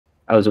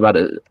I was about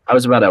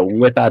to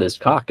whip out his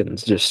cock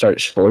and just start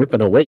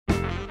slurping away.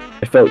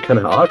 I felt kind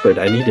of awkward.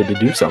 I needed to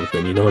do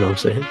something, you know what I'm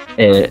saying?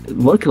 And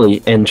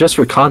luckily, and just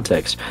for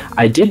context,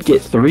 I did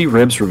get 3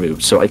 ribs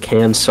removed, so I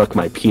can suck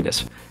my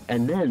penis.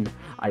 And then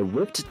I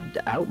whipped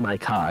out my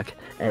cock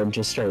and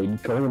just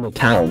started going to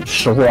town,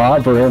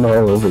 slobbering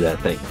all over that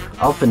thing,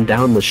 up and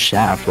down the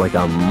shaft like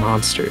a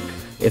monster.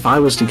 If I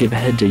was to give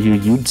head to you,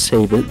 you'd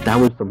say that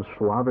was some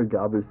Slobber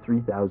Gobber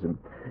 3000.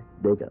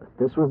 Nigga,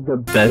 this was the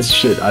best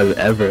shit I've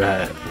ever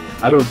had.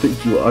 I don't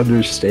think you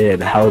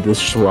understand how this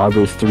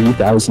Slobber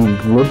 3000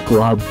 Glub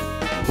Glob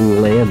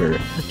Glamour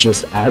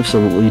just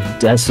absolutely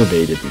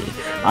decimated me.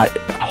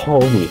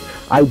 Homie,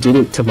 I did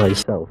it to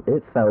myself.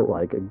 It felt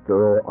like a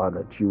girl on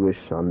a Jewish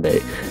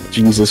Sunday.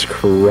 Jesus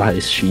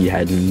Christ, she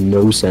had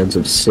no sense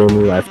of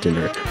sin left in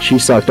her. She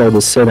sucked all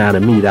the sin out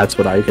of me, that's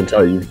what I can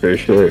tell you for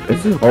sure.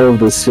 All of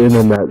the sin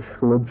in that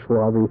Shlib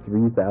Shobber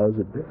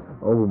 3000.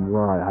 Oh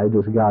my, I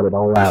just got it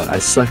all out. I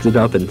sucked it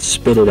up and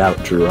spit it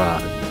out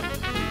dry.